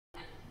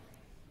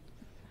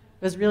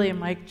was really a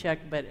mic check,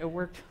 but it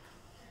worked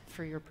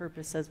for your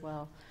purpose as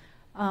well.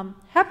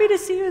 Happy to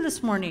see you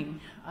this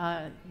morning,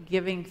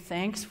 giving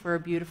thanks for a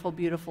beautiful,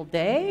 beautiful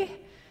day,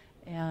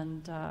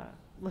 and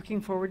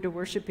looking forward to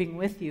worshiping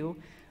with you.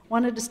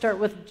 Wanted to start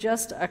with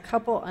just a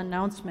couple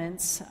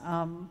announcements.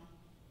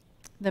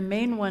 The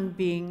main one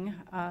being,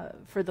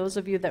 for those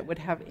of you that would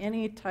have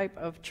any type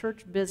of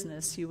church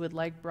business you would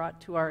like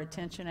brought to our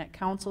attention at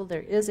council,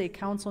 there is a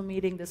council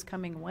meeting this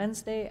coming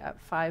Wednesday at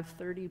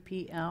 5:30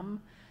 p.m.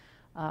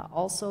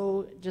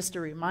 Also, just a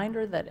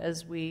reminder that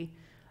as we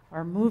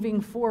are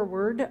moving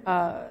forward,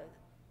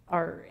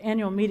 our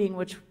annual meeting,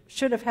 which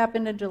should have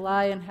happened in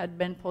July and had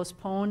been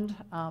postponed,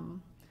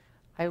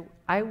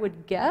 I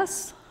would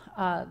guess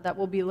that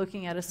we'll be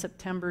looking at a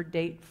September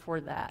date for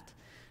that.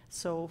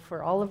 So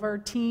for all of our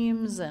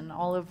teams and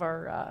all of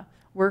our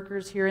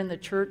workers here in the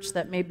church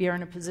that maybe are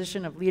in a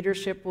position of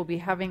leadership, we'll be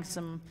having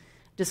some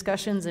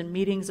discussions and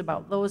meetings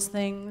about those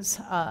things.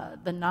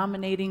 The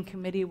nominating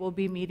committee will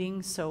be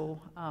meeting,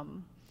 so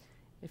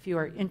if you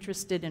are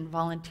interested in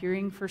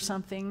volunteering for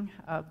something,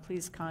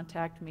 please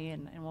contact me,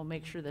 and we'll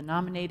make sure the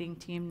nominating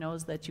team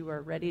knows that you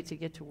are ready to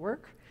get to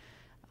work.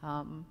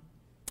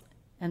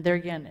 And there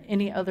again,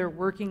 any other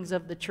workings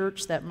of the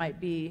church that might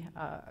be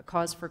a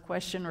cause for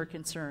question or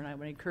concern, I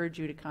would encourage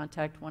you to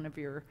contact one of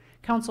your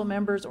council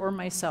members or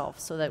myself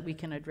so that we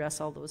can address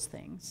all those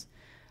things.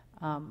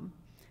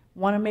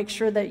 Want to make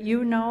sure that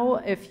you know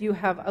if you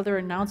have other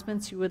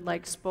announcements you would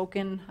like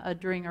spoken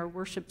during our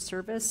worship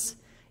service.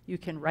 You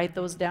can write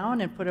those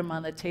down and put them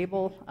on the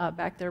table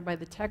back there by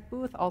the tech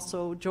booth.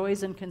 Also,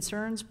 joys and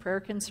concerns, prayer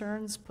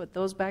concerns, put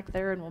those back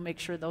there, and we'll make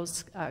sure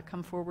those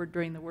come forward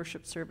during the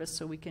worship service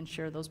so we can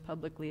share those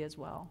publicly as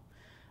well.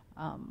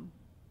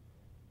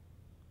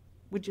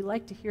 Would you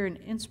like to hear an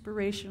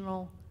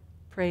inspirational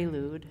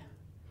prelude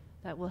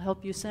that will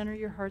help you center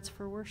your hearts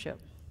for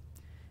worship?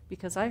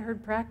 Because I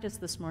heard practice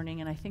this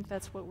morning, and I think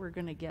that's what we're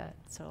going to get.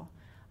 So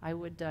I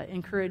would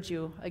encourage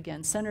you,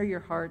 again, center your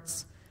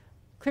hearts,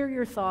 clear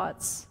your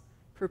thoughts,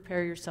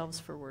 prepare yourselves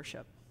for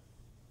worship.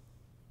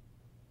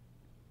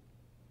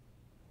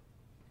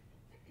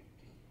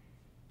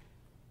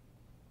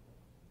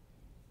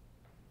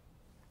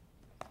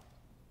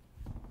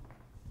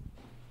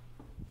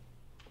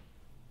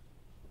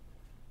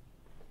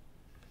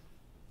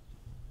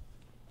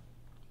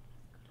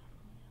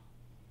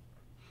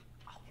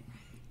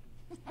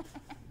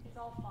 It's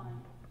all fun.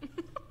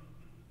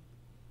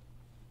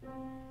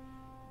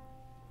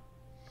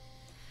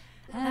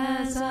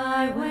 As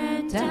I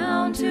went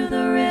down to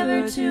the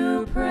river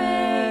to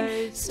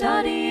pray,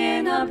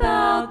 studying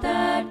about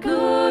that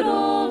good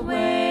old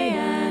way,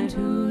 and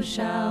who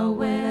shall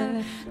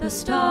wear the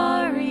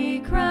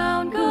starry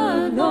crown,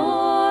 good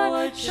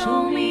Lord,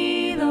 show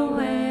me the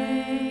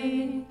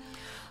way.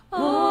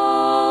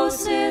 Oh,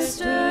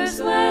 sisters,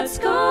 let's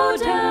go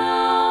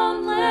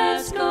down,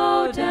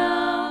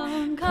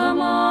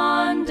 come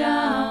on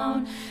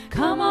down,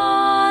 come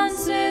on,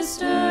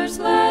 sisters,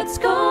 let's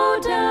go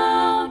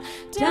down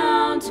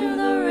to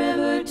the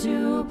river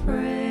to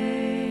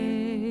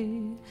pray.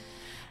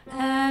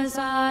 As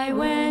I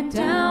went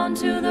down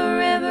to the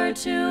river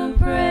to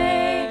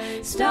pray,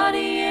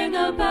 studying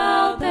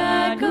about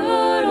that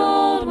good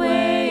old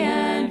way,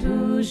 and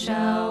who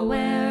shall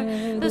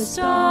wear the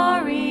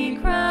starry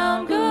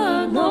crown,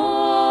 good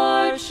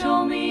Lord,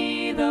 show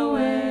me the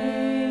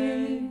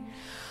way.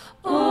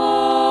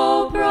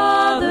 Oh,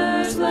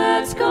 brothers,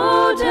 let's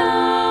go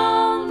down,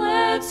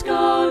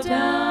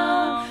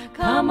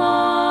 come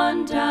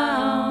on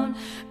down,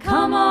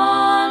 come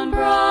on,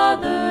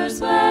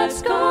 brothers,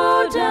 let's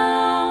go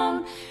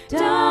down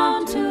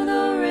to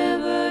the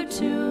river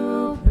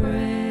to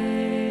pray.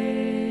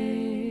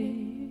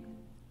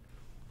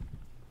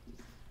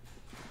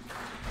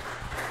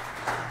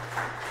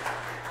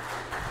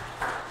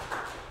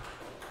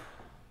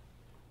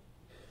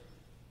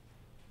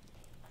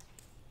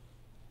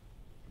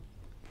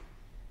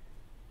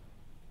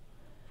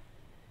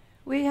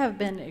 We have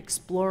been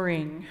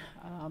exploring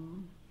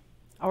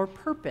our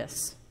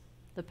purpose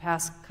the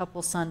past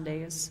couple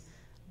Sundays,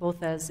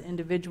 both as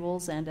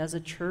individuals and as a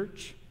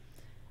church,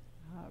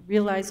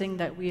 realizing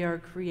that we are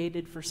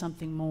created for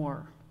something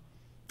more,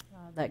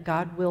 that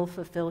God will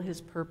fulfill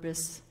his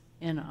purpose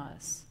in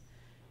us.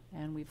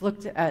 And we've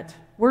looked at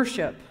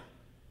worship,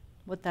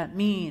 what that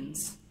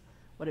means,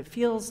 what it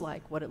feels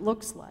like, what it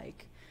looks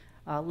like.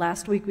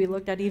 Last week we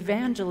looked at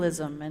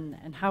evangelism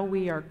and how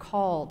we are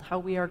called, how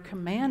we are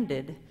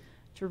commanded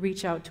to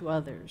reach out to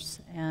others.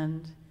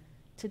 And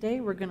today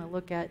we're going to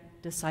look at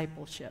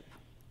discipleship,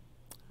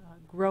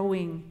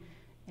 growing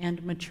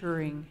and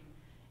maturing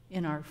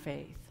in our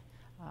faith.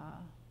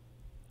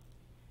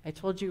 I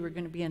told you we're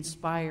going to be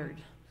inspired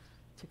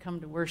to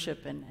come to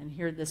worship and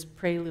hear this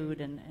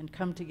prelude and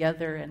come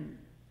together. And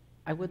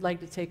I would like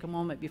to take a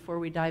moment before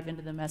we dive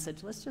into the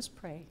message. Let's just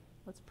pray.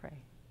 Let's pray.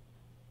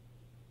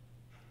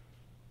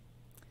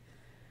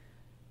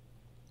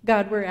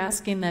 God, we're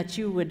asking that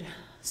you would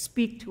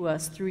speak to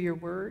us through your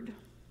word,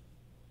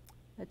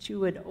 that you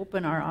would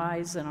open our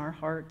eyes and our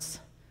hearts,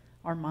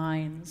 our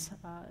minds,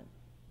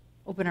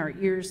 Open our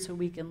ears so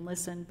we can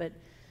listen, but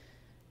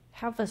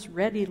have us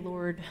ready,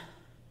 Lord,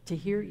 to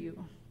hear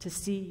you, to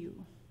see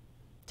you,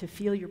 to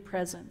feel your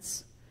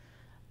presence.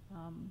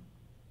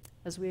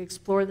 As we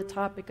explore the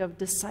topic of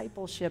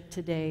discipleship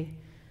today,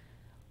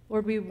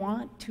 Lord, we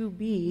want to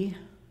be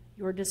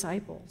your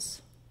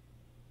disciples.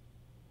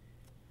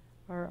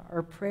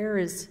 Our prayer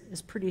is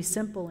pretty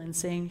simple in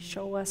saying,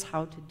 show us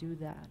how to do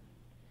that.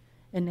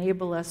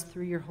 Enable us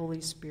through your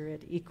Holy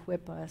Spirit.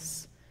 Equip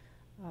us.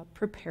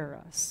 Prepare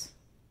us.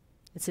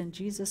 It's in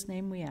Jesus'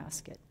 name we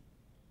ask it.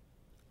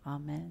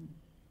 Amen.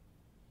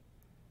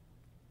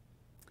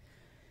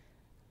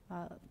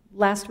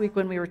 Last week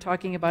when we were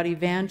talking about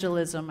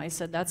evangelism, I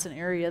said that's an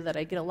area that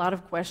I get a lot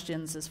of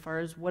questions as far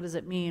as what does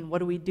it mean? What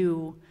do we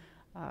do?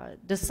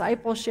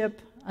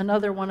 Discipleship,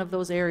 another one of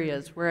those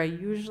areas where I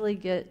usually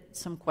get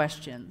some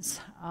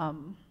questions.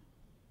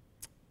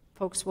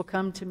 Folks will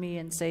come to me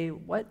and say,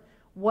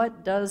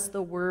 what does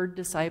the word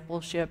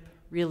discipleship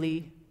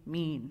really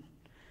mean?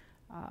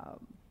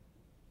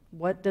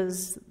 What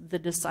does the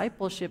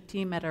discipleship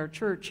team at our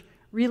church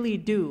really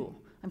do?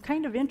 I'm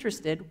kind of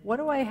interested. What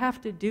do I have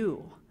to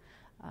do?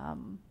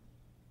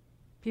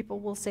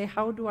 People will say,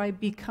 how do I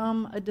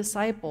become a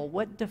disciple?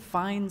 What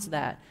defines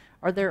that?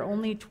 Are there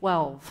only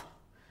 12?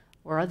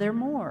 Or are there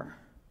more?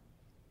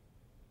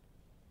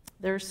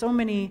 There are so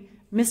many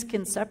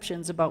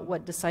misconceptions about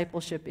what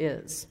discipleship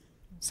is.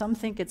 Some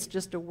think it's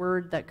just a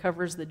word that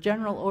covers the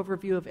general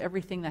overview of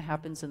everything that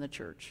happens in the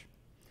church.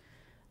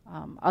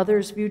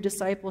 Others view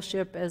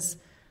discipleship as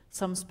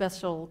some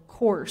special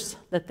course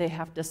that they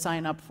have to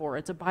sign up for.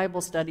 It's a Bible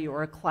study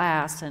or a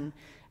class, and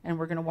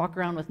we're going to walk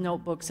around with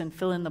notebooks and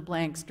fill in the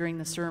blanks during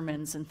the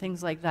sermons and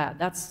things like that.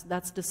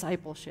 That's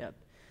discipleship.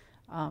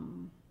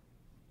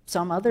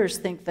 Some others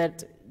think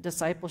that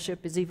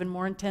discipleship is even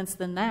more intense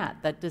than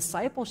that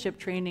discipleship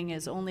training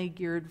is only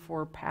geared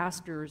for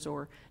pastors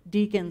or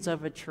deacons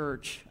of a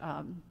church.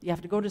 You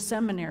have to go to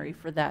seminary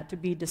for that to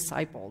be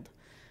discipled.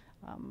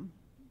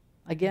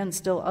 Again,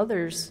 still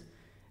others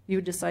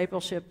view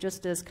discipleship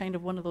just as kind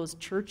of one of those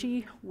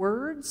churchy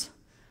words.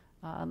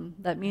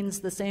 That means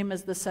the same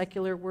as the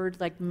secular word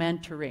like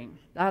mentoring.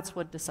 That's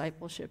what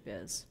discipleship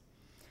is.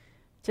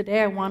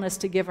 Today I want us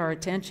to give our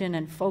attention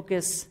and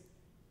focus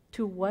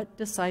to what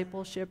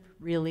discipleship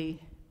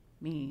really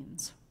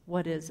means.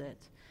 What is it?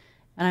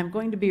 And I'm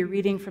going to be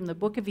reading from the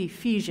book of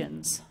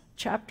Ephesians,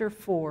 chapter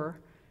 4,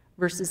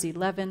 verses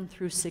 11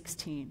 through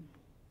 16.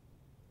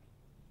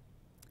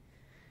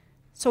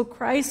 So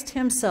Christ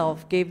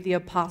himself gave the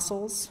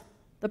apostles,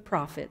 the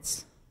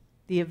prophets,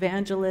 the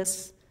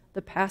evangelists,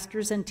 the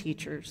pastors and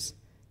teachers,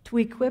 to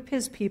equip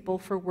his people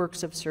for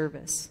works of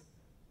service,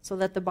 so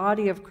that the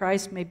body of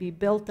Christ may be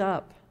built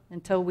up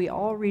until we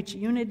all reach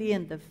unity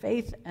in the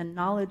faith and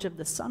knowledge of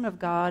the Son of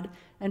God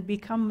and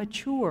become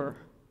mature,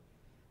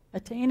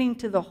 attaining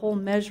to the whole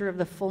measure of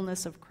the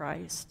fullness of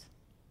Christ.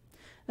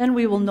 Then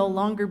we will no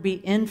longer be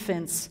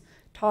infants,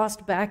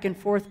 tossed back and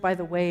forth by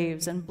the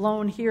waves and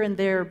blown here and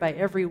there by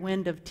every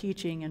wind of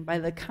teaching and by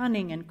the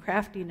cunning and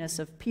craftiness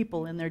of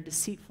people in their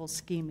deceitful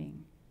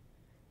scheming.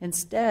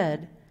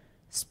 Instead,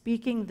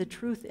 speaking the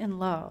truth in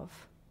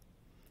love,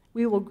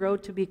 we will grow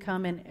to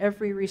become in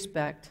every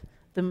respect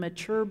the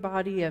mature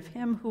body of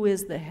him who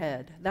is the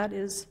head, that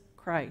is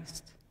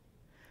Christ.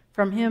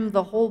 From him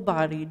the whole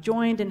body,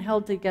 joined and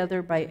held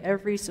together by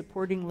every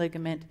supporting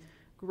ligament,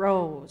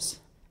 grows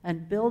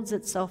and builds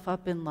itself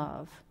up in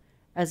love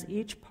as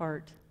each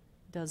part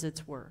does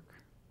its work.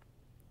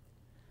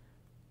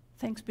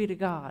 Thanks be to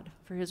God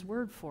for his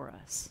word for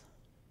us.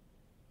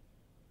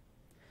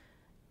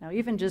 Now,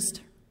 even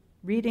just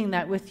reading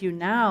that with you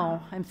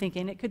now, I'm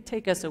thinking it could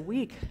take us a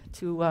week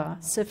to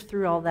sift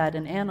through all that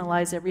and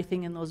analyze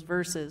everything in those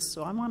verses.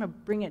 So I want to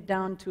bring it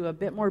down to a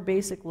bit more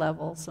basic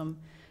level, some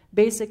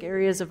basic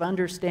areas of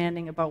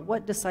understanding about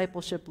what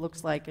discipleship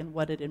looks like and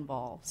what it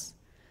involves.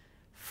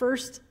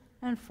 First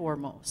and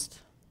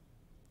foremost,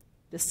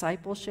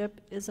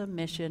 discipleship is a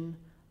mission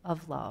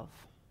of love.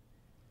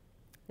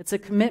 It's a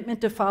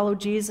commitment to follow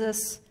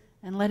Jesus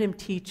and let him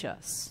teach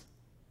us.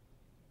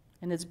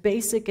 And its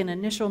basic and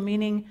initial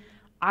meaning,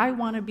 I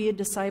want to be a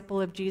disciple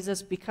of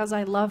Jesus because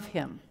I love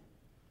him.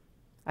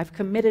 I've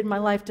committed my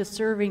life to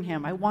serving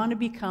him. I want to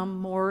become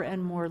more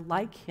and more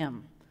like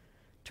him,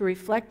 to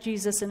reflect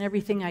Jesus in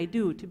everything I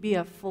do, to be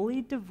a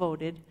fully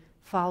devoted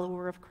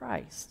follower of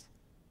Christ.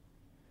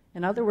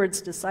 In other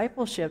words,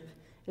 discipleship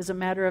is a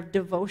matter of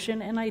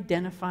devotion and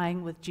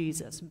identifying with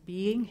Jesus,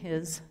 being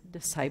his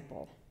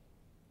disciple.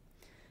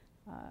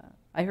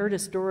 I heard a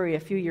story a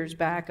few years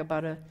back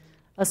about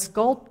a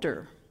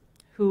sculptor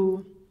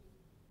who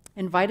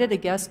invited a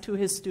guest to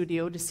his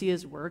studio to see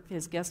his work.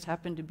 His guest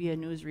happened to be a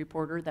news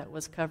reporter that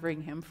was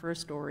covering him for a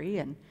story,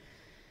 and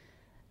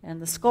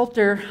the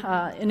sculptor,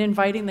 in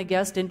inviting the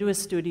guest into his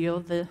studio,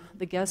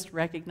 the guest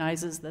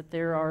recognizes that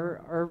there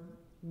are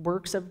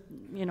works of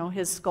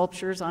his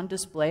sculptures on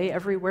display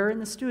everywhere in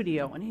the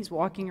studio, and he's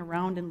walking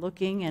around and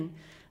looking, and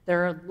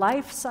there are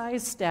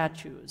life-size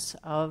statues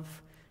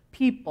of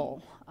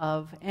people,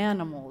 of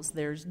animals.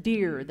 There's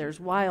deer, there's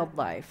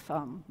wildlife,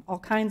 all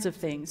kinds of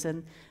things.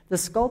 And the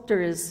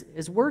sculptor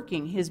is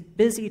working. He's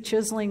busy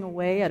chiseling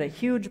away at a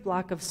huge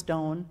block of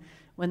stone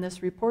when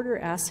this reporter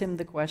asks him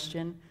the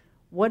question,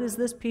 what is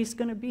this piece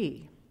going to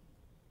be?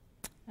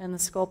 And the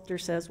sculptor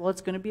says, well,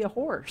 it's going to be a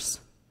horse.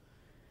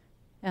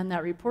 And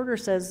that reporter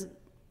says,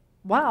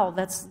 wow,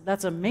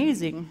 that's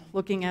amazing,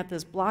 looking at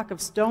this block of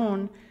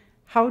stone.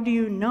 How do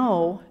you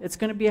know it's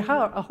going to be a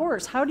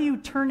horse? How do you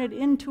turn it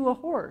into a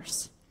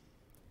horse?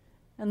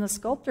 And the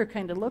sculptor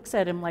kind of looks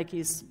at him like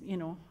he's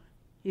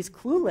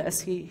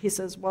clueless. He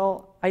says,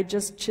 well, I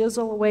just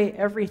chisel away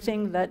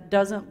everything that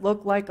doesn't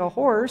look like a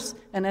horse,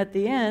 and at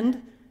the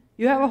end,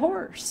 you have a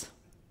horse.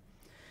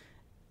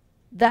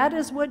 That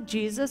is what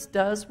Jesus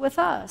does with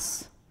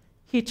us.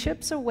 He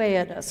chips away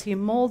at us. He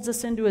molds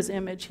us into his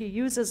image. He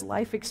uses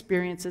life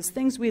experiences,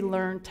 things we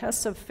learn,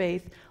 tests of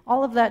faith,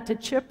 all of that to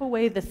chip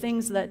away the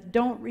things that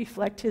don't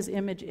reflect his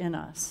image in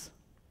us.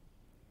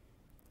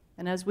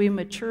 And as we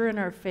mature in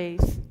our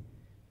faith,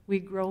 we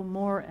grow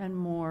more and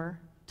more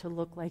to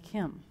look like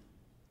him.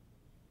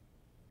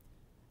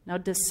 Now,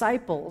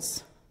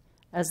 disciples,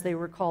 as they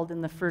were called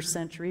in the first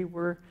century,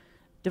 were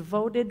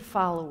devoted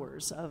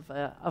followers of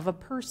a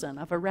person,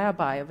 of a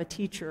rabbi, of a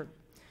teacher.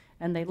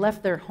 And they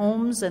left their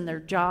homes and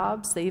their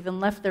jobs. They even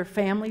left their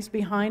families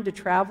behind to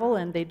travel,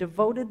 and they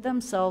devoted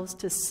themselves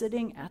to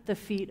sitting at the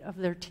feet of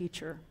their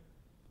teacher.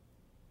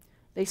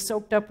 They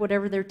soaked up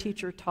whatever their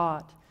teacher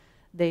taught.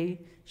 They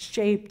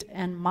shaped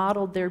and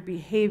modeled their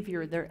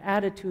behavior, their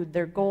attitude,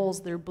 their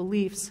goals, their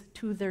beliefs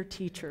to their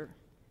teacher.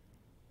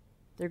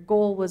 Their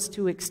goal was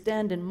to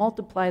extend and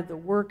multiply the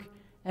work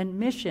and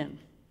mission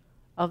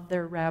of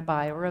their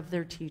rabbi or of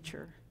their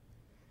teacher.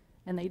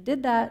 And they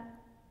did that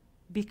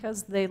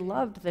because they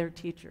loved their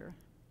teacher,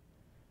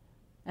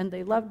 and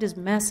they loved his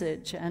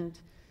message, and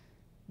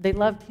they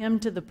loved him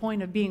to the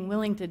point of being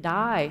willing to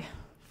die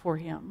for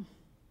him.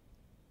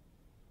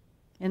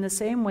 In the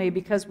same way,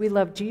 because we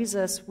love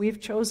Jesus, we've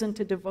chosen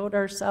to devote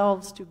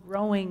ourselves to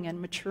growing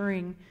and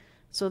maturing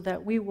so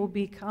that we will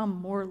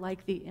become more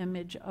like the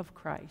image of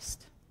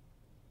Christ.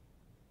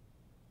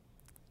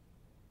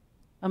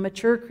 A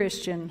mature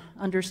Christian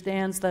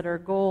understands that our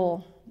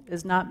goal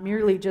is not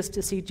merely just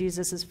to see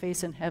Jesus'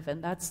 face in heaven.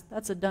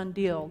 That's a done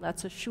deal.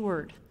 That's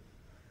assured.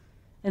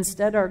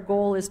 Instead, our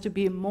goal is to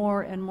be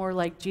more and more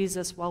like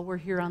Jesus while we're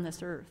here on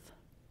this earth.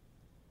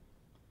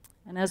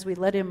 And as we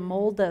let him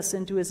mold us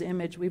into his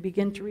image, we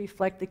begin to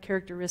reflect the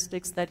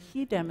characteristics that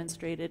he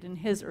demonstrated in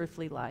his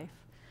earthly life.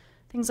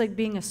 Things like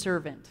being a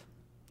servant,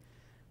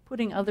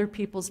 putting other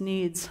people's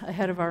needs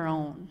ahead of our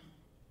own,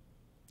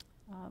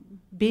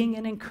 being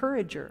an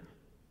encourager,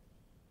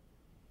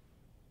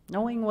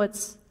 knowing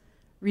what's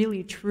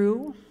really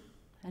true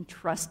and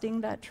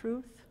trusting that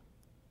truth,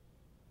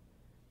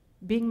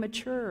 being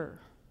mature,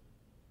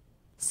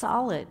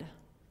 solid.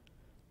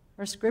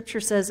 Our scripture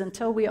says,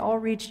 until we all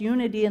reach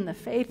unity in the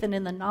faith and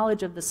in the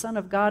knowledge of the Son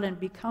of God and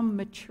become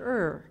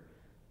mature,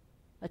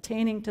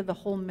 attaining to the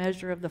whole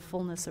measure of the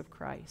fullness of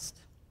Christ.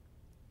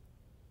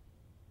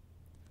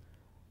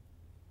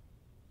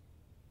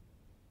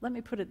 Let me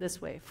put it this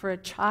way. For a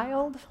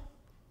child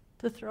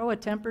to throw a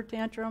temper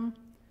tantrum,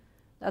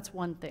 that's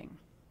one thing.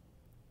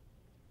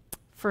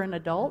 For an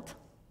adult,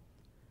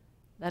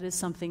 that is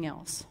something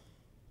else.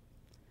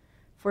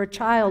 For a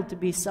child to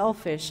be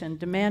selfish and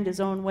demand his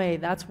own way,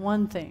 that's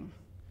one thing.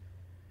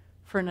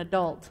 For an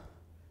adult,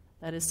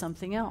 that is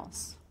something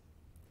else.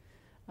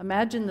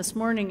 Imagine this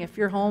morning if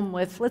you're home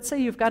with, let's say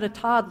you've got a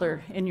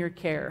toddler in your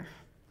care.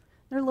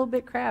 They're a little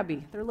bit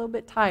crabby, they're a little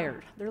bit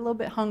tired, they're a little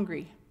bit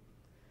hungry.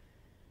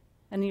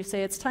 And you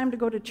say, it's time to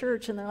go to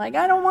church, and they're like,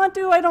 I don't want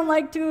to, I don't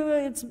like to,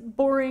 it's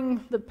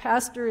boring, the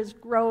pastor is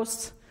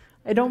gross,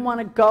 I don't want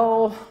to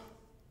go.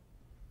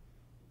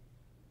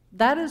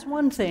 That is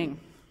one thing.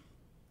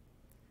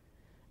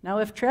 Now,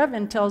 if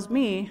Trevin tells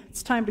me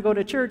it's time to go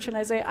to church, and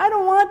I say, I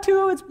don't want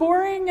to, it's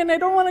boring, and I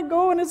don't want to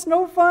go, and it's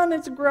no fun,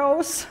 it's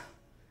gross,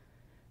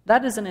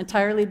 that is an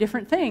entirely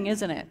different thing,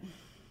 isn't it?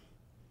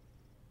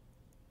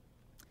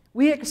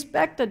 We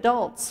expect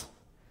adults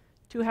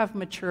to have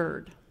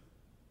matured.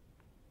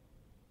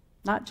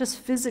 Not just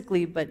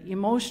physically, but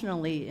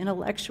emotionally,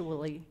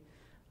 intellectually,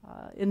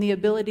 in the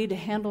ability to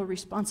handle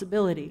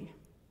responsibility.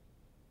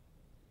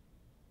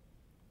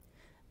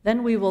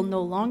 Then we will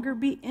no longer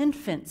be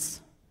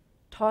infants,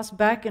 tossed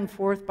back and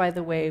forth by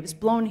the waves,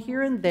 blown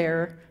here and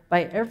there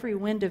by every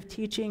wind of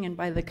teaching and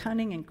by the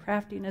cunning and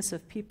craftiness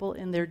of people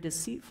in their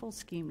deceitful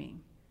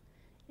scheming.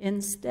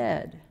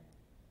 Instead,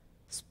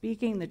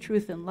 speaking the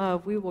truth in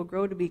love, we will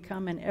grow to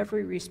become in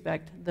every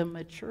respect the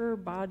mature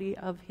body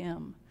of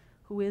him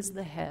who is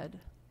the head,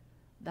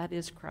 that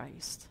is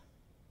Christ.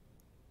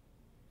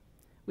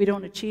 We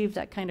don't achieve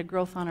that kind of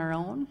growth on our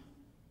own,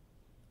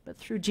 but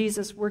through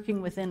Jesus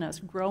working within us,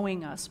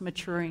 growing us,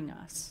 maturing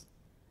us.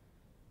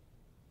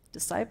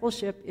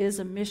 Discipleship is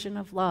a mission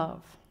of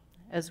love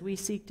as we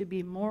seek to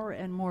be more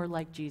and more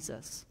like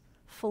Jesus,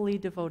 fully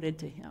devoted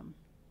to him.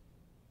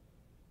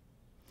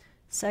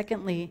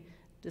 Secondly,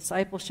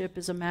 discipleship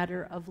is a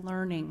matter of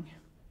learning.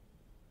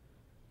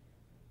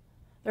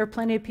 There are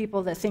plenty of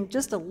people that think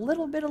just a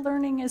little bit of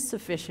learning is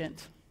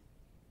sufficient.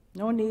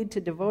 No need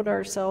to devote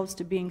ourselves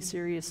to being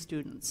serious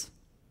students.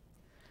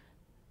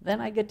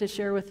 Then I get to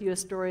share with you a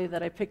story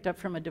that I picked up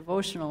from a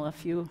devotional a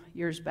few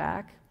years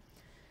back.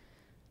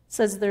 It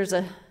says there's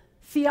a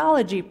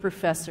theology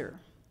professor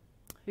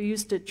who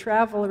used to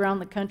travel around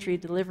the country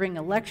delivering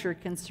a lecture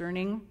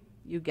concerning,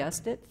 you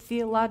guessed it,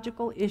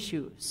 theological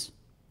issues.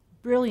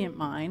 Brilliant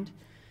mind.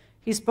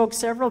 He spoke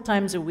several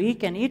times a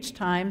week, and each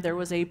time there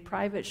was a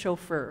private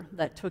chauffeur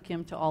that took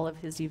him to all of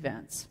his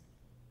events.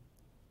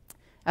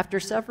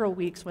 After several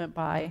weeks went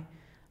by,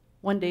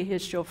 one day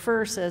his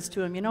chauffeur says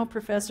to him, "You know,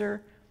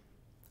 Professor,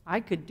 I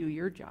could do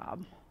your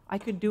job. I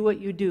could do what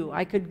you do.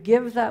 I could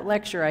give that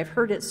lecture. I've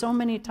heard it so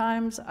many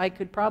times, I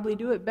could probably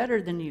do it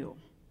better than you."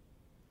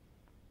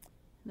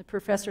 The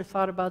professor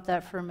thought about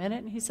that for a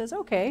minute, and he says,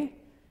 "Okay."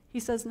 He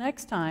says,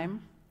 "Next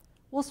time,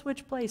 we'll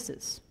switch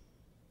places."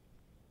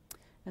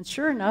 And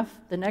sure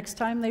enough, the next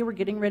time they were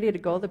getting ready to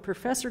go, the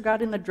professor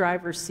got in the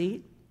driver's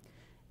seat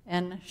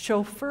and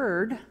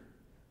chauffeured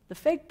the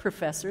fake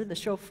professor, the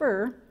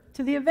chauffeur,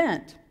 to the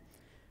event,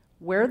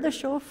 where the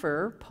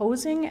chauffeur,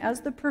 posing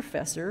as the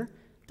professor,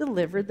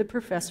 delivered the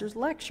professor's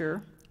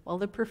lecture while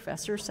the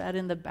professor sat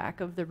in the back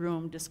of the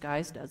room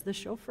disguised as the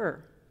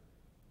chauffeur.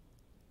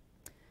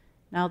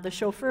 Now, the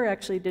chauffeur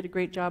actually did a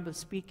great job of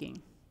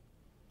speaking.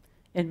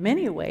 In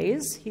many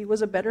ways, he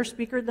was a better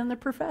speaker than the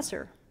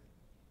professor.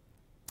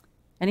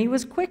 And he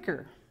was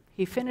quicker.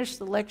 He finished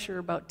the lecture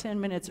about 10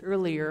 minutes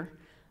earlier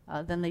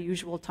than the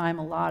usual time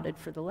allotted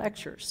for the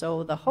lecture.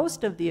 So the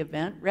host of the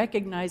event,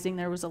 recognizing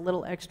there was a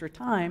little extra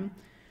time,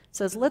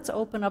 says, "Let's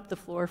open up the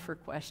floor for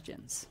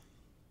questions."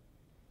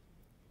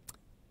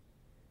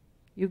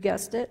 You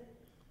guessed it,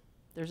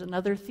 there's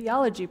another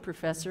theology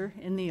professor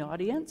in the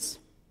audience.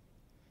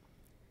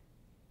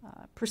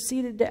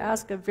 Proceeded to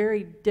ask a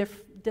very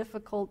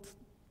difficult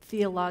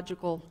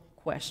theological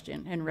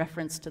question in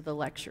reference to the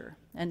lecture.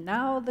 And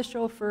now the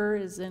chauffeur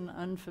is in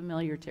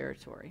unfamiliar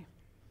territory.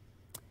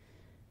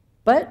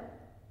 But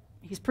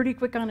he's pretty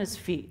quick on his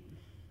feet.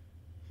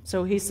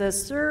 So he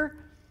says, "Sir,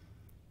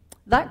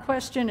 that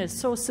question is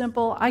so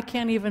simple, I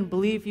can't even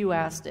believe you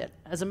asked it.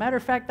 As a matter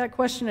of fact, that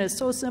question is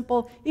so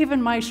simple,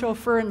 even my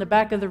chauffeur in the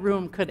back of the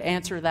room could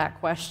answer that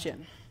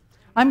question.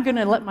 I'm going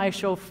to let my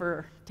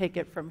chauffeur take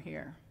it from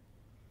here."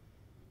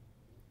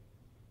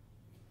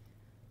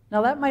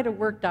 Now, that might have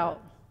worked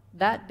out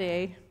that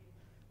day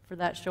for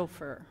that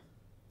chauffeur.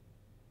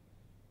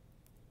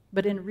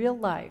 But in real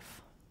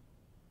life,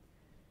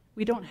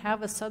 we don't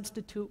have a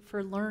substitute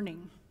for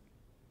learning.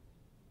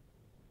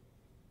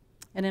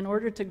 And in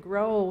order to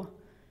grow,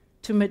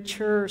 to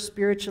mature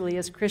spiritually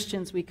as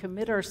Christians, we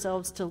commit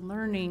ourselves to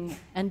learning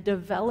and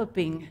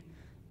developing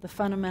the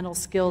fundamental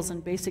skills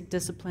and basic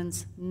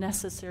disciplines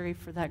necessary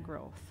for that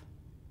growth.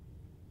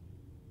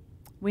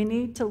 We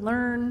need to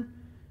learn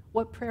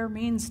what prayer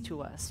means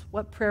to us,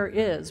 what prayer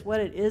is, what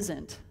it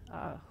isn't,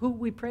 who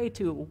we pray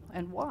to,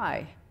 and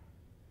why.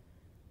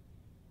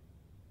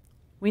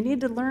 We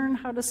need to learn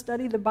how to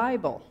study the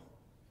Bible,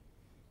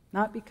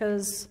 not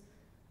because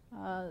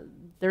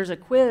there's a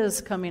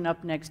quiz coming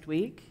up next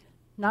week,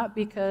 not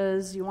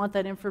because you want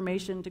that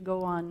information to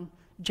go on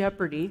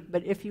Jeopardy,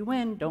 but if you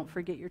win, don't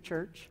forget your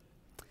church.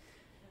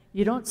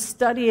 You don't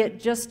study it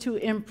just to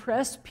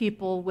impress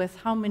people with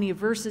how many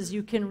verses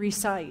you can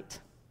recite.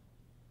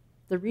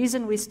 The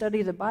reason we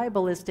study the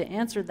Bible is to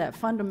answer that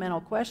fundamental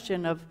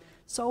question of,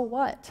 so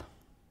what?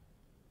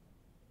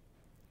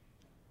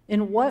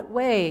 In what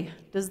way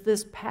does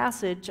this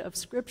passage of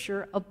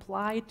Scripture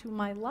apply to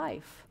my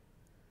life?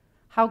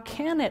 How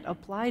can it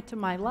apply to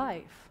my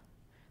life?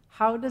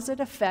 How does it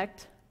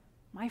affect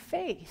my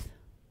faith?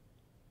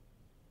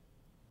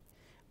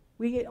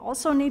 We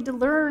also need to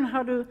learn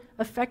how to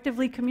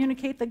effectively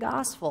communicate the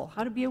gospel,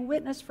 how to be a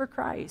witness for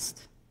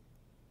Christ.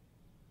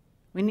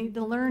 We need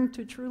to learn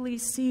to truly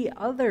see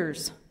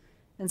others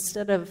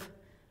instead of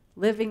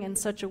living in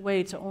such a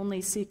way to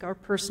only seek our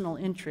personal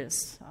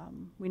interests.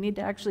 We need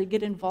to actually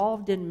get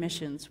involved in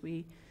missions.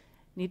 We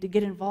need to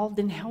get involved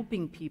in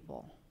helping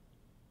people.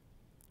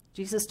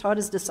 Jesus taught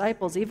his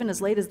disciples, even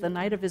as late as the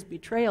night of his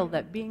betrayal,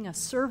 that being a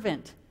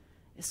servant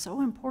is so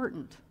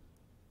important.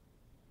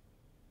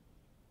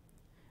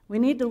 We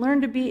need to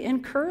learn to be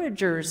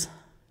encouragers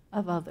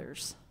of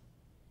others.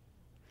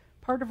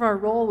 Part of our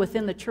role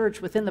within the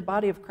church, within the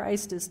body of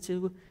Christ, is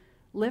to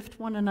lift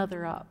one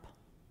another up,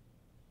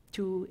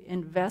 to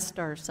invest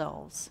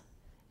ourselves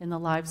in the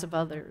lives of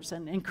others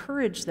and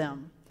encourage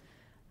them.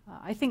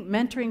 I think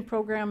mentoring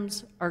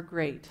programs are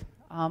great,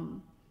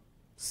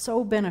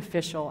 so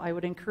beneficial. I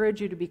would encourage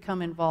you to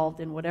become involved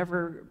in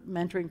whatever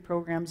mentoring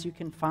programs you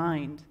can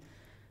find.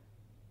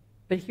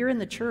 But here in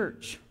the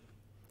church,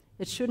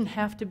 it shouldn't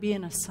have to be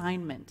an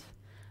assignment.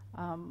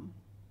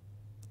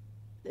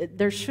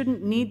 There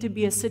shouldn't need to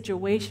be a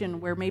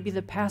situation where maybe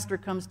the pastor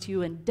comes to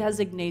you and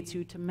designates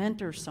you to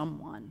mentor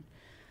someone.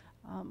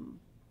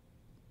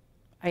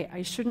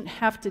 I shouldn't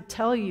have to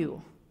tell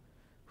you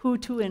who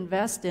to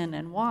invest in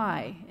and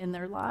why in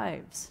their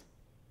lives.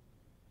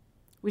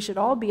 We should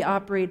all be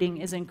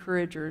operating as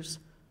encouragers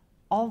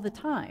all the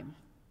time.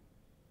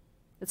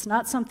 It's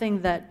not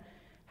something that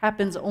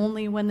happens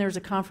only when there's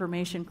a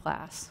confirmation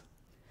class.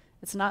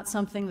 It's not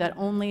something that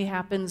only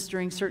happens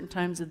during certain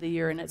times of the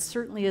year, and it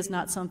certainly is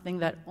not something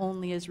that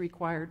only is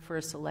required for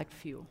a select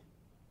few.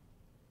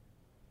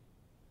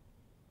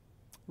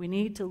 We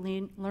need to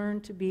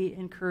learn to be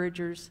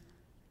encouragers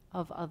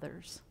of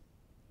others.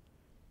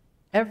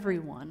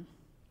 Everyone,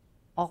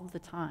 all the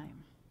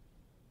time.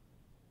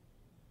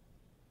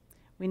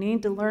 We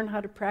need to learn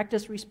how to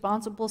practice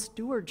responsible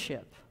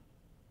stewardship,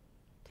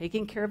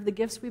 taking care of the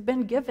gifts we've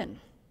been given.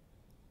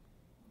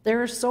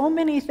 There are so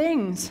many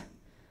things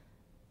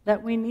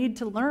that we need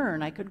to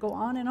learn. I could go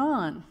on and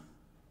on.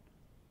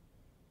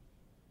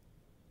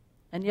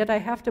 And yet I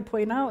have to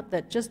point out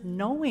that just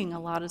knowing a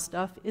lot of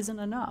stuff isn't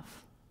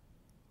enough.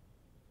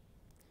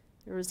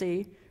 There was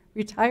a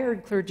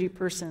retired clergy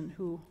person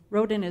who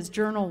wrote in his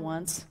journal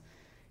once,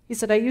 he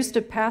said, "I used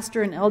to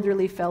pastor an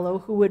elderly fellow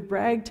who would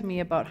brag to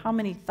me about how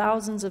many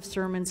thousands of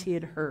sermons he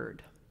had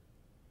heard.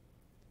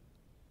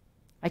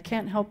 I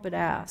can't help but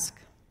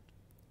ask,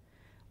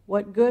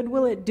 what good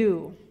will it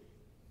do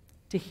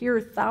to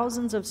hear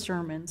thousands of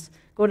sermons,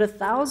 go to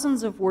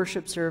thousands of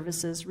worship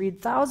services,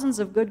 read thousands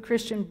of good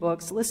Christian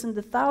books, listen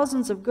to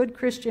thousands of good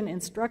Christian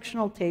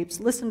instructional tapes,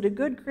 listen to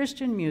good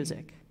Christian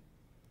music,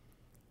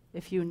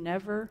 if you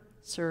never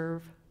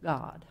serve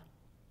God?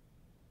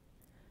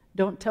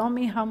 Don't tell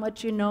me how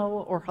much you know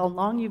or how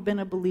long you've been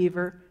a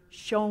believer.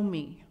 Show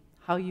me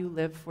how you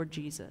live for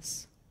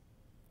Jesus.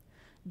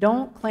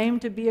 Don't claim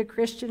to be a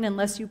Christian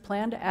unless you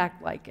plan to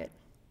act like it.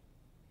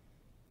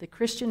 The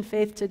Christian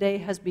faith today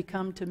has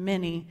become to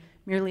many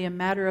merely a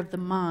matter of the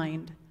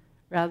mind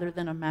rather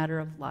than a matter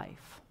of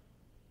life."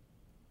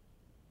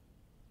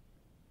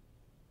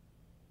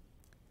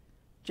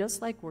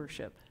 Just like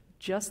worship,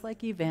 just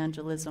like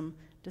evangelism,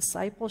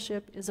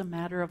 discipleship is a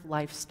matter of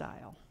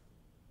lifestyle.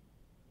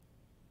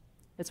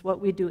 It's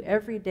what we do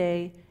every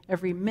day,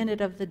 every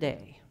minute of the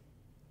day.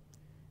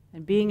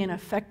 And being an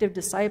effective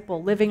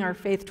disciple, living our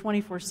faith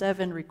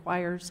 24/7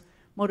 requires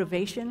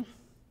motivation,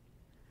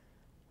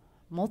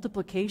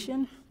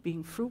 multiplication,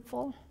 being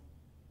fruitful,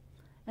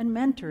 and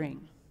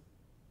mentoring,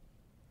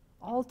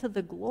 all to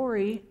the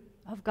glory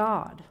of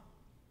God.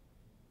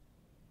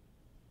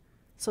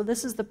 So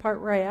this is the part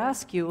where I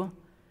ask you,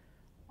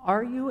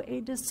 are you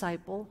a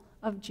disciple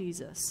of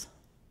Jesus?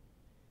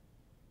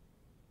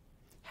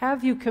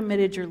 Have you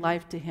committed your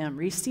life to Him,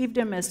 received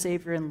Him as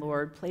Savior and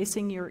Lord,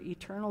 placing your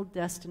eternal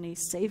destiny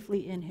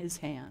safely in His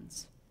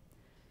hands?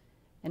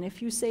 And if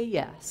you say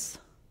yes,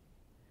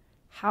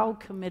 how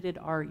committed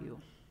are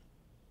you?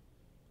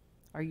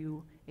 Are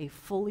you a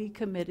fully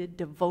committed,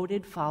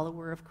 devoted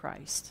follower of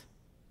Christ?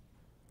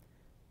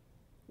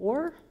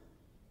 Or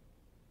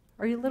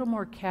are you a little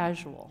more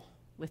casual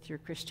with your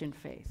Christian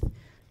faith?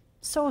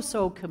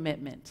 So-so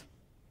commitment.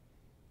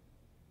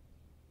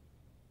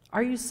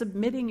 Are you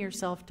submitting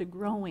yourself to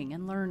growing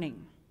and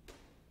learning?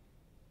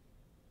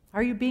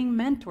 Are you being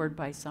mentored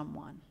by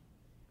someone?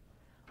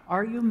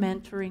 Are you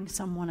mentoring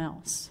someone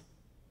else?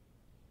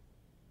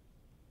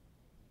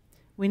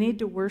 We need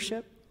to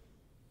worship.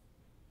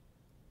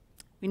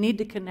 We need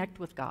to connect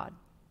with God.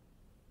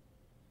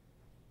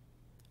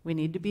 We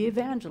need to be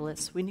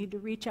evangelists. We need to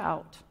reach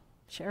out,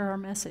 share our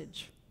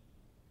message.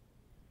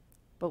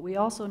 But we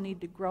also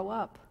need to grow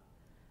up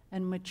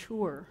and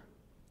mature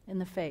in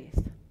the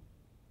faith.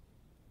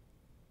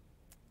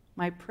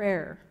 My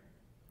prayer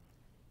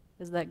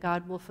is that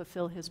God will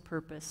fulfill His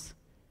purpose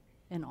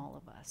in all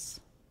of us.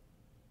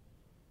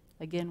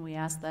 Again, we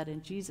ask that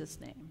in Jesus'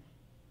 name.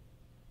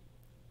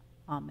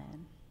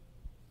 Amen.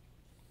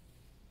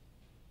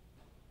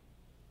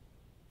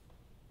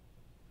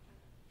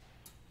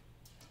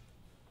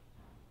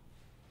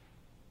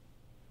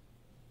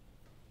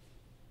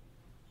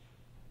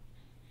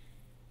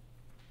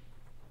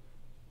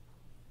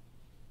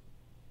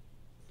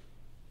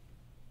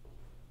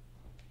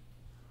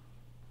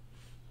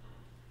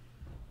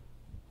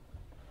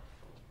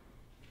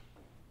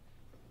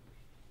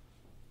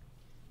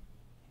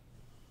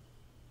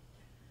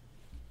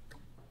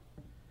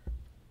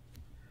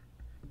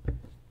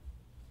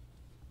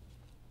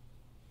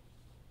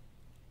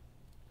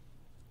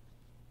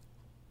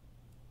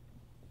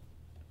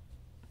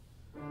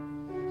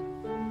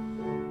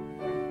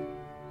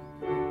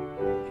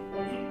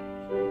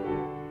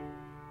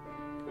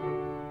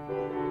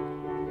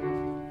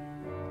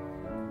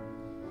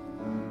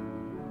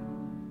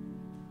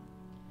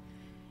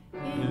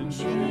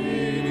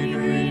 Shady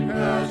green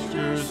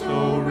pastures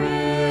so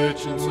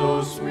rich and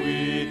so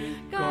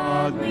sweet,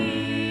 God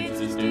leads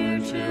His dear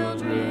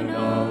children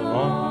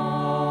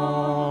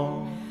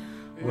along.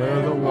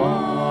 Where the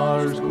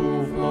waters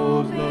cool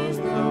flows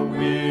the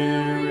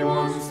weary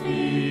one's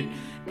feet,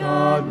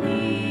 God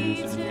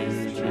leads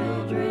His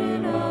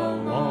children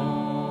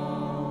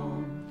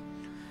along.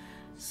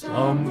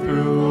 Some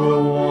through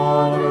the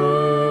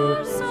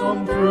water,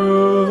 some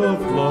through the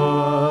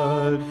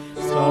flood,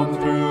 some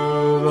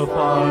through the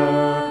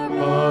fire,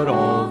 but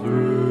all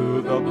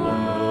through the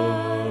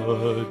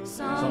blood.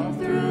 Some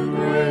through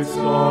great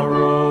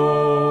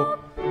sorrow,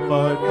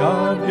 but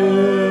God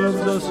gives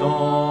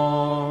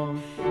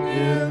song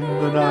in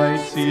the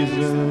night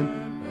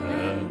season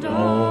and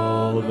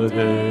all the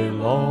day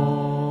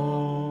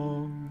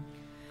long.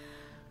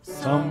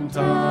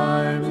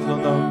 Sometimes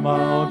on the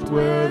mount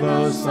where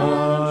the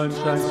sun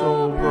shines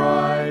so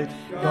bright,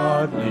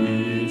 God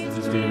leads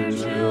his dear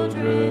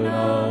children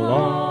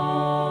along.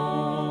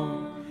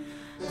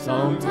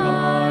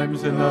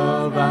 Sometimes in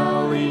the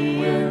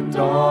valley in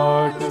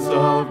darkness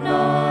of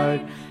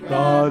night,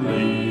 God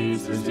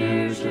leads his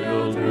dear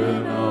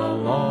children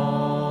along.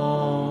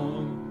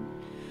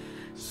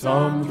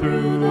 Some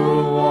through the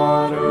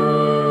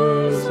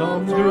water,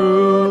 some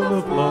through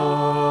the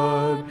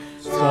flood,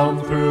 some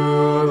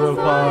through the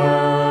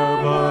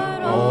fire,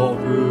 but all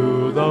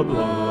through the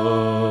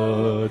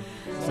blood.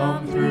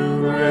 Some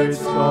through great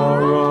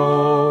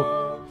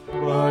sorrow,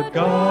 but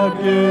God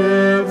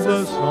gives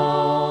a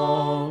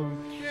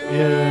song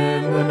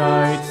in the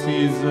night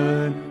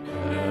season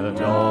and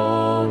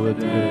all the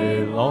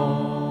day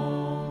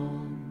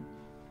long.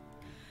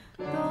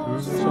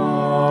 Through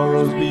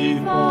sorrows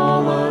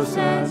befall us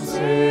and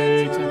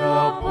Satan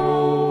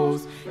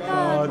oppose,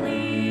 God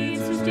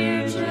leads his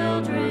dear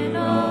children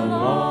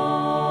along.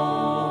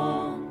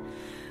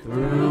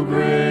 Through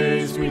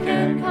grace we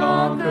can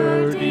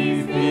conquer,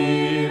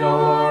 defeat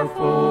our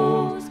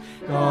foes,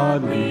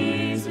 God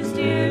leads his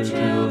dear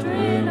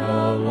children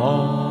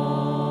along.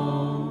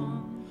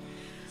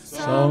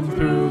 Some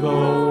through the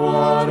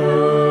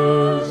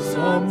water,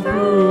 some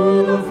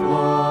through the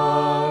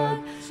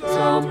flood,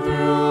 some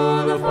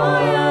through the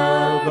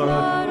fire,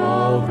 but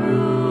all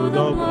through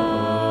the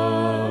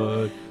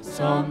blood.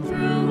 Some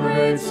through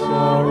great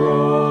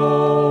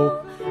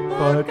sorrow,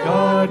 but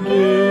God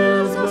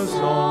gives a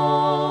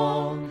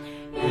song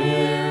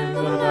in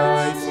the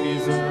night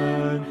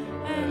season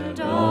and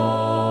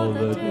all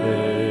the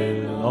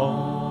day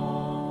long.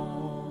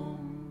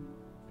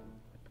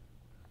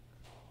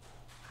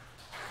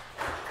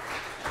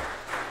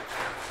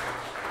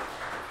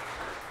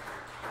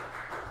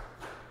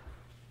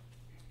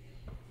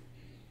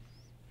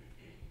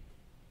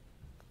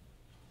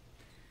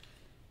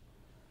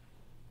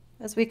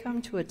 As we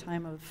come to a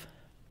time of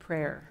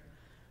prayer,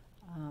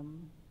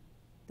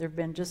 there have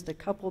been just a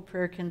couple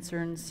prayer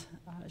concerns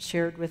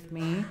shared with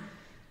me.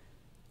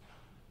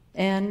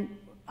 And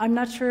I'm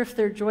not sure if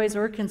they're joys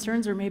or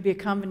concerns or maybe a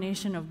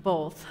combination of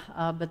both,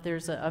 but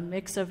there's a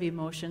mix of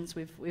emotions.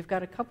 We've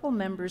got a couple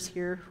members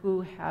here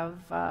who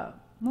have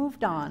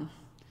moved on.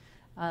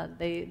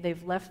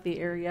 They've left the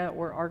area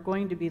or are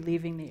going to be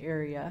leaving the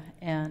area.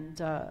 And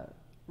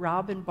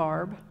Rob and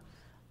Barb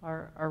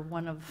are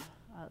one of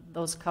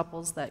those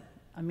couples that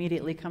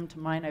immediately come to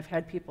mind. I've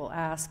had people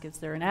ask, is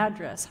there an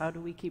address? How do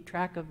we keep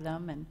track of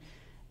them?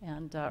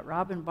 And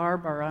Rob and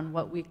Barb are on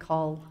what we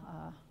call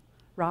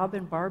Rob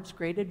and Barb's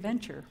Great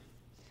Adventure.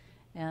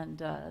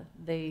 And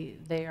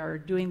they are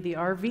doing the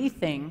RV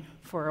thing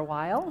for a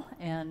while,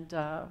 and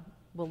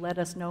will let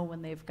us know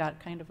when they've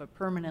got kind of a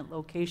permanent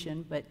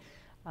location. But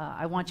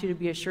I want you to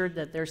be assured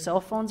that their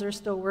cell phones are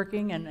still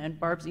working and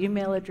Barb's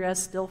email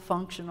address still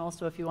functional.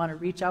 So if you want to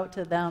reach out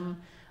to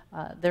them,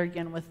 there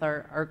again, with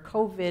our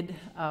COVID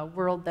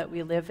world that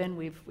we live in,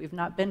 we've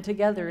not been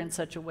together in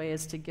such a way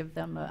as to give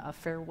them a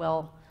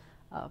farewell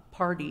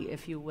party,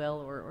 if you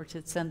will, or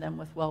to send them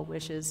with well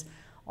wishes.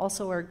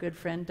 Also, our good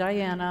friend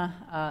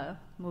Diana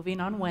moving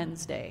on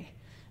Wednesday.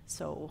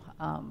 So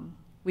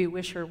we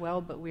wish her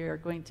well, but we are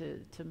going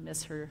to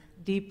miss her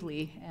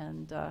deeply.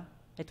 And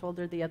I told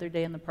her the other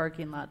day in the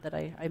parking lot that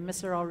I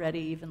miss her already,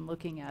 even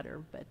looking at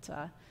her.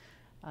 But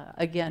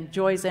again,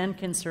 joys and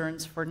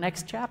concerns for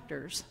next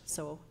chapters,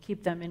 so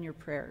keep them in your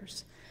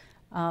prayers.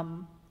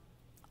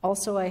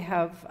 Also, I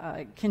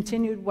have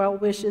continued well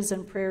wishes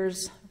and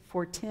prayers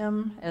for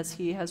Tim as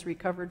he has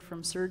recovered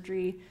from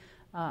surgery.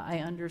 I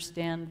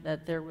understand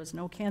that there was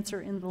no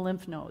cancer in the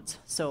lymph nodes,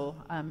 so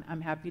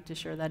I'm happy to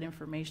share that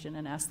information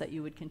and ask that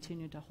you would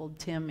continue to hold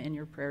Tim in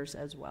your prayers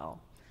as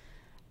well.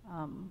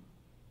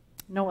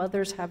 No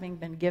others having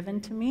been given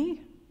to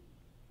me.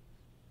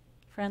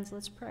 Friends,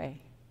 let's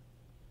pray.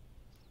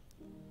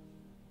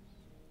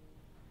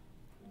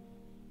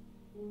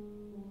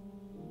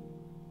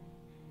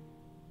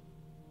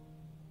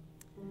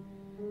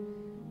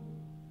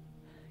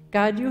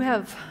 God, you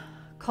have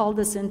called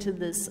us into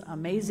this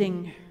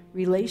amazing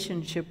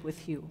relationship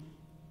with you,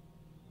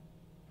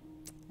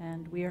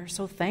 and we are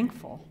so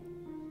thankful.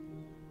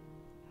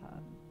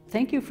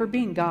 Thank you for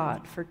being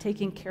God, for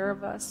taking care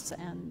of us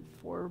and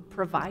for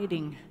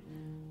providing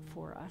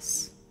for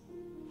us.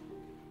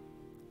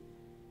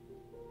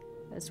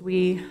 As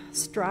we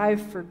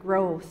strive for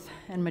growth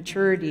and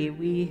maturity,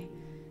 we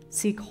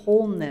seek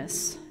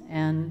wholeness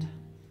and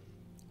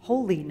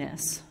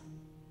holiness.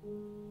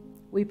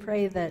 We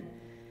pray that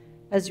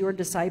as your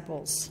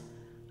disciples,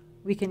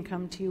 we can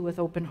come to you with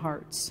open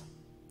hearts.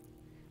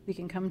 We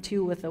can come to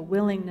you with a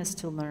willingness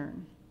to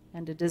learn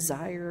and a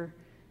desire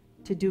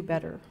to do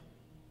better.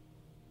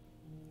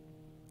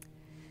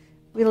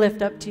 We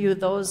lift up to you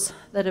those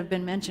that have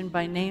been mentioned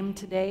by name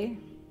today,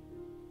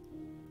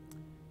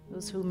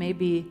 those who may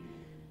be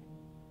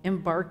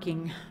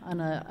embarking on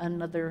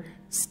another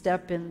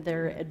step in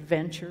their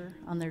adventure,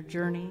 on their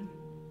journey.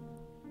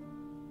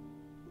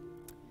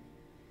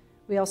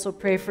 We also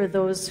pray for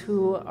those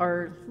who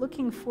are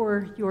looking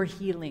for your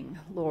healing,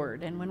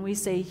 Lord. And when we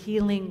say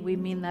healing, we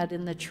mean that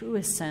in the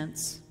truest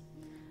sense,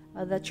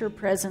 that your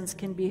presence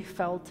can be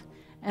felt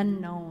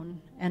and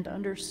known and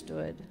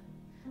understood,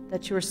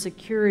 that your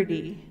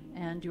security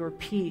and your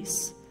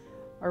peace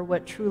are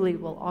what truly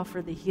will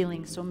offer the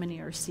healing so many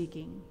are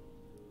seeking.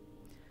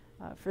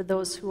 For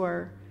those who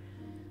are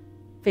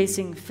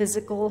facing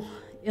physical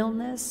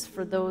illness,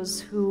 for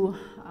those who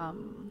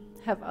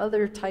have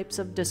other types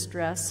of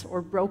distress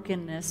or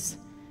brokenness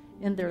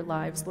in their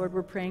lives, Lord,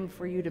 we're praying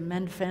for you to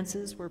mend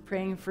fences. We're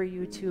praying for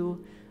you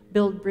to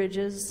build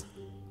bridges.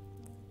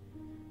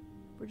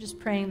 We're just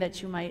praying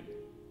that you might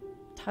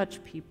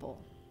touch people.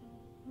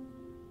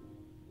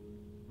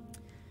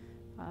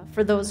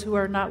 For those who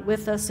are not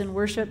with us in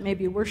worship,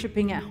 maybe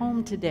worshiping at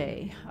home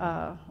today,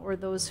 or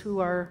those who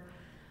are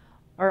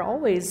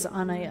always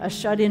on a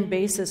shut-in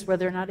basis where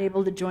they're not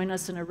able to join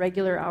us in a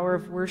regular hour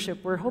of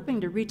worship, we're hoping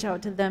to reach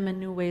out to them in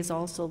new ways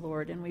also,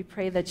 Lord, and we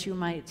pray that you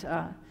might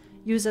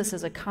use us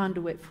as a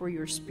conduit for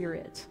your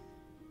Spirit.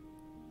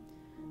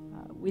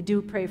 We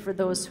do pray for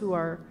those who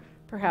are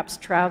perhaps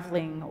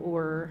traveling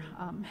or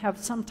have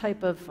some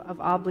type of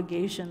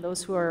obligation,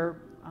 those who are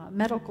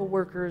medical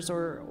workers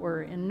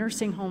or in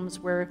nursing homes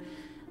where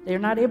they're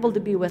not able to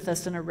be with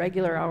us in a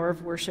regular hour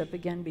of worship,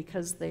 again,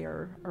 because they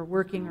are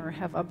working or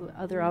have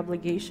other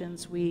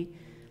obligations. We're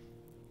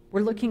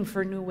looking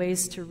for new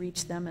ways to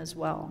reach them as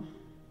well.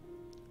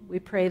 We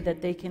pray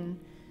that they can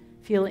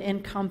feel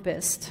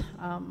encompassed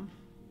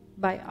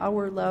by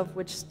our love,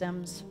 which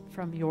stems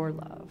from your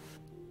love.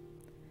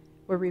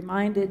 We're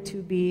reminded to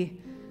be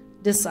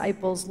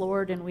disciples,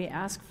 Lord, and we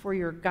ask for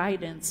your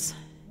guidance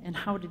in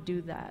how to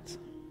do that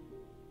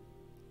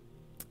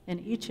in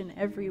each and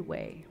every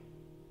way.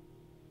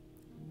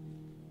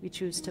 We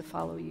choose to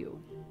follow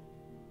you.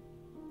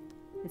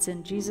 It's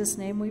in Jesus'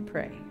 name we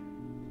pray.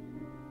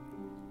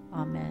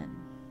 Amen.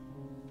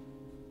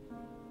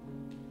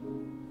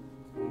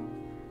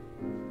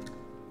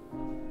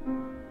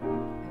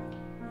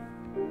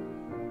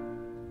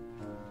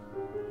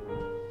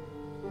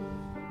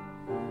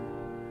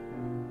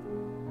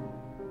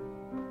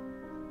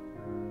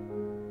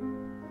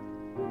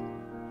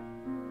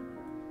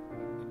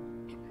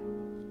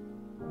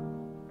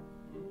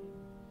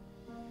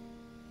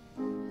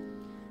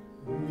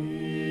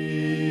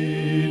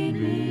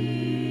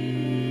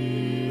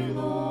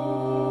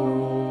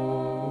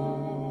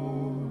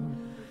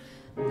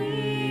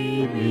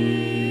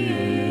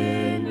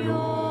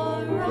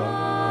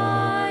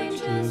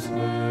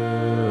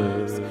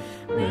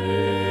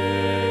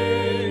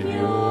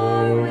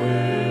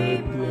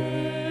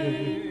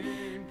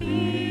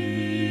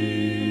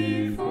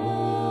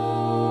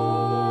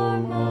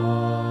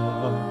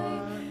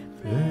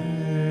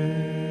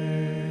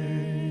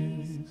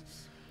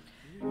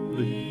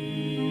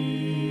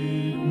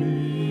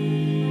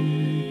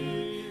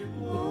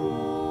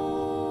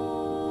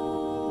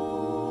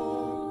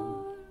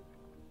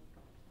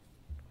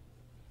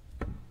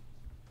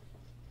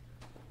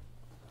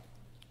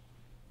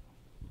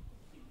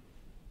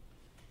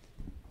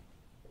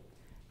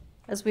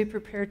 As we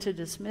prepare to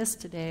dismiss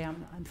today,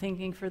 I'm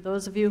thinking for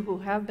those of you who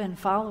have been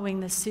following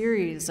this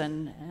series,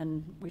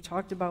 and we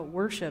talked about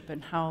worship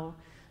and how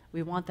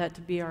we want that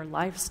to be our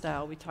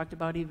lifestyle. We talked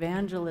about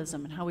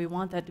evangelism and how we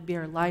want that to be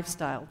our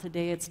lifestyle.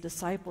 Today it's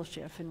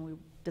discipleship, and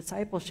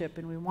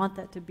we want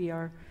that to be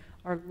our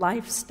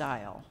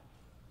lifestyle.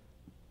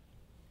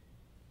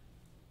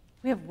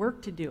 We have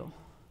work to do.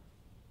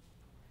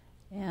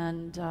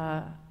 And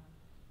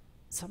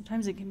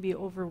sometimes it can be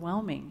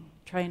overwhelming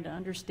trying to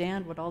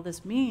understand what all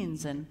this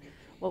means and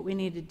what we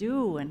need to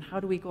do and how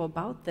do we go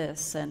about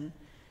this. And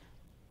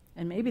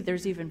maybe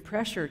there's even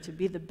pressure to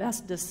be the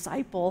best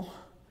disciple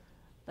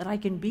that I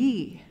can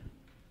be.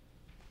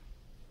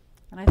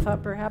 And I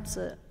thought perhaps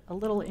a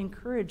little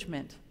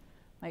encouragement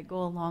might go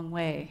a long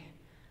way.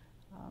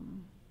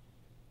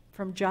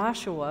 From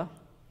Joshua,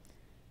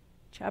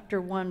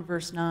 chapter 1,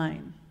 verse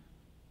 9.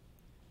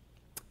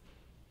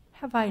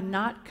 Have I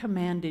not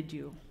commanded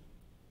you?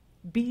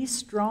 Be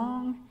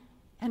strong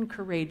and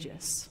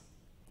courageous.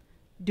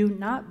 Do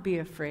not be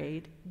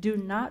afraid. Do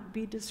not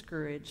be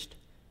discouraged,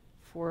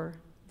 for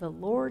the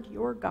Lord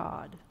your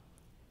God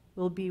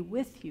will be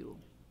with you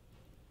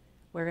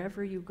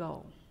wherever you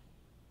go.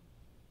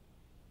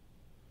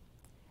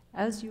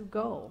 As you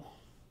go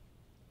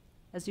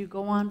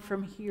on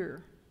from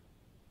here,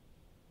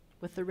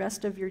 with the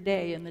rest of your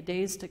day and the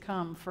days to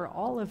come, for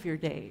all of your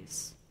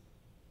days,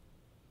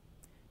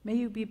 may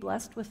you be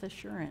blessed with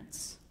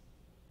assurance.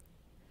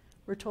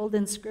 We're told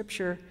in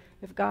Scripture,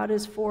 if God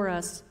is for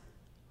us,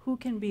 who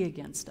can be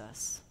against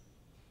us?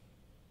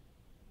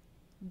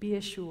 Be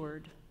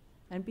assured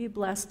and be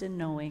blessed in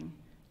knowing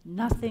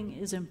nothing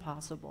is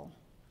impossible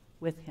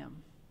with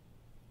him.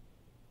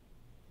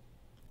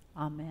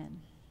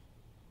 Amen.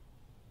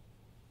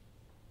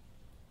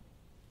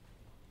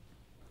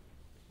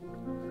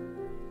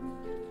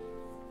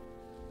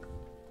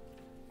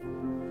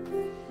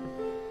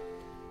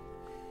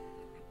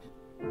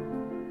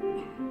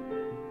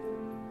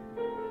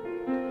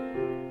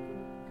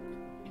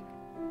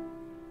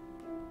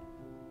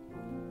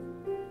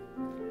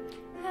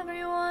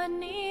 Everyone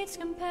needs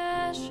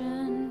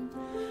compassion,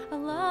 a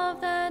love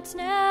that's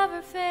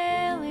never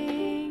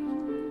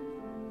failing.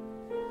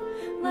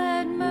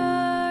 Let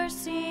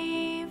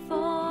mercy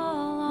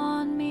fall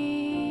on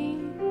me.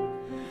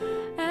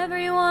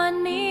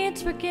 Everyone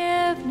needs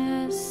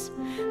forgiveness,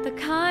 the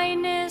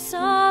kindness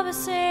of a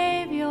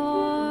Savior,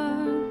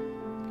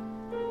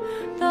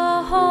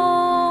 the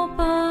hope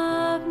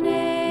of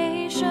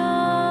nations.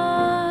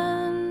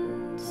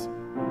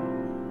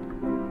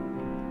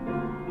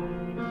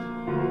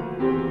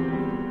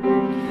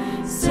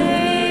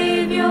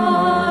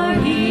 Savior,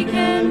 He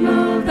can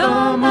move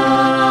the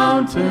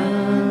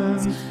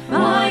mountains.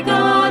 My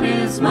God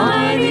is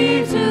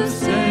mighty to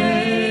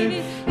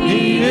save.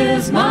 He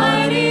is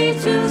mighty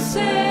to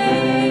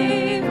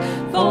save.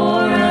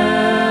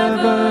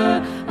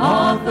 Forever,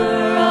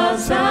 author of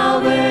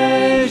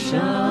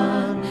salvation.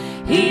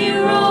 He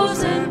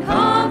rose and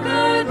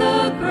conquered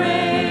the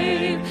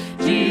grave.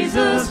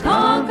 Jesus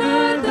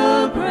conquered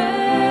the grave.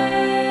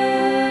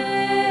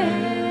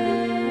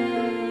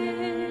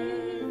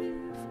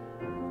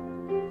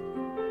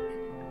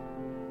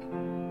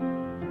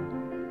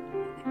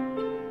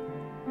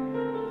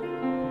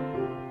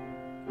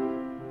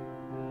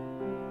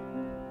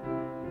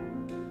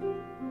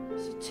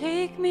 So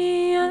take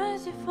me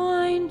as you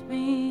find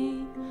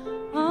me,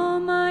 all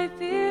my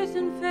fears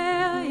and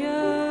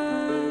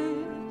failures.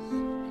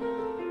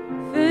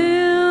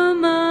 Fill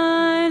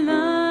my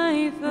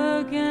life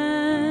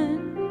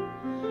again.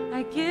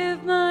 I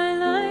give my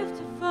life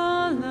to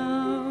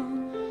follow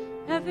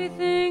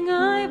everything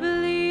I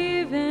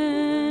believe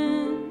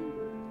in.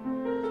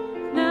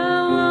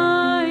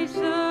 Now I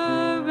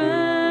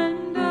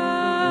surrender.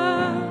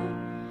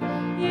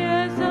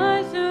 Yes,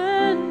 I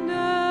surrender.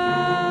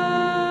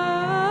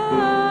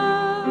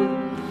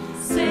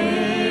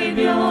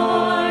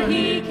 Savior,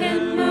 He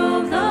can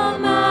move the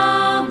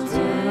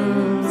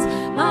mountains.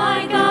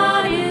 My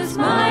God is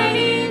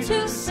mighty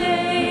to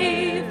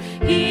save.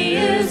 He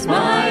is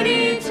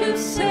mighty to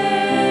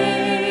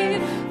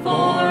save.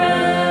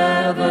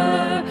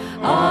 Forever,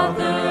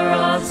 author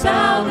of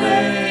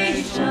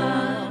salvation.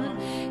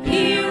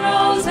 He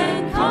rose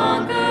and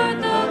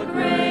conquered the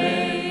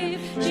grave.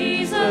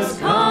 Jesus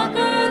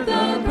conquered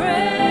the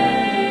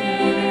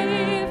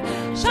grave.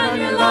 Shine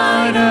your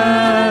light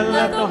and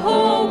let the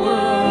whole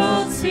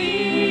world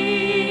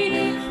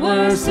see.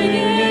 We're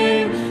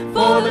singing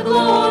for the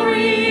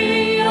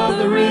glory of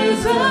the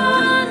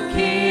risen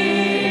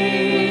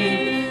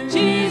King.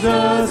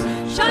 Jesus,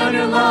 shine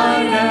your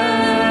light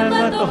and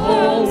let the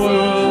whole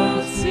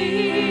world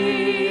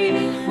see.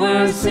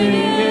 We're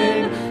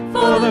singing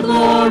for the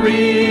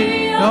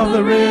glory of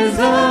the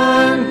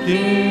risen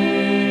King.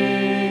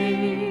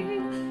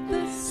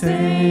 The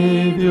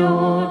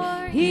Savior,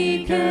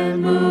 He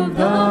can move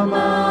the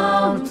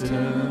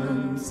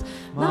mountains.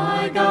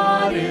 My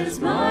God is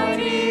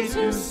mighty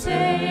to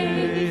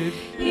save.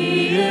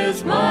 He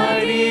is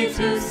mighty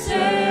to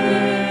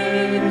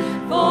save.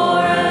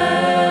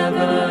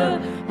 Forever,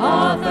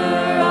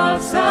 author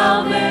of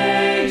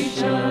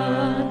salvation.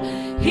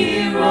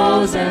 He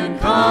rose and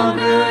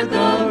conquered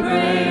the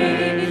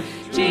grave.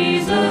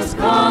 Jesus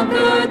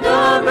conquered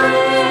the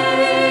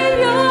grave.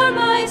 You're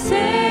my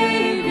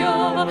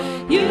Savior.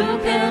 You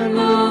can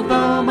move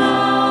the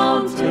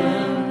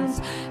mountains.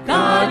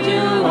 God,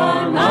 you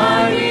are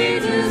mighty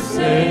to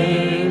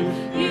save.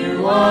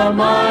 You are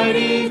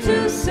mighty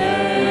to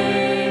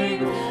save.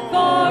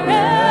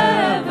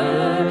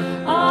 Forever,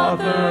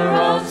 author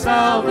of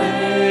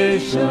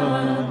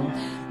salvation.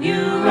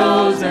 You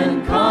rose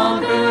and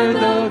conquered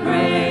the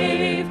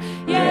grave.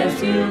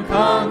 Yes, you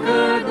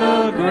conquered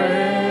the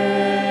grave.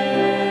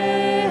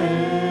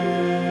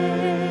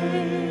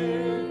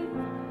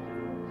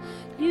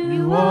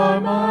 You are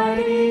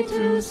mighty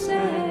to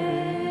save.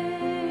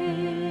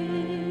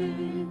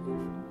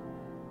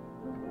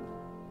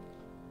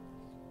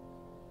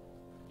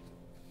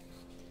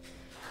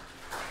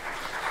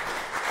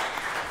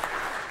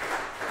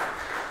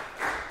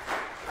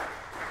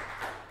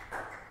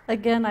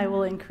 Again, I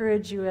will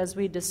encourage you as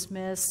we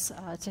dismiss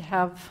to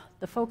have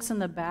the folks in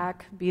the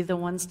back be the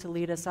ones to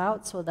lead us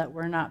out so that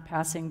we're not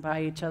passing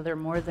by each other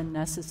more than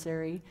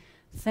necessary.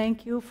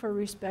 Thank you for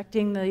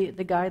respecting the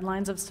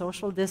guidelines of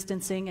social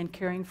distancing and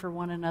caring for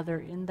one another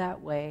in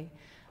that way.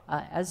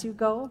 As you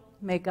go,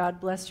 may God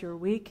bless your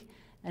week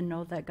and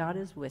know that God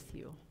is with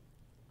you.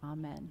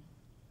 Amen.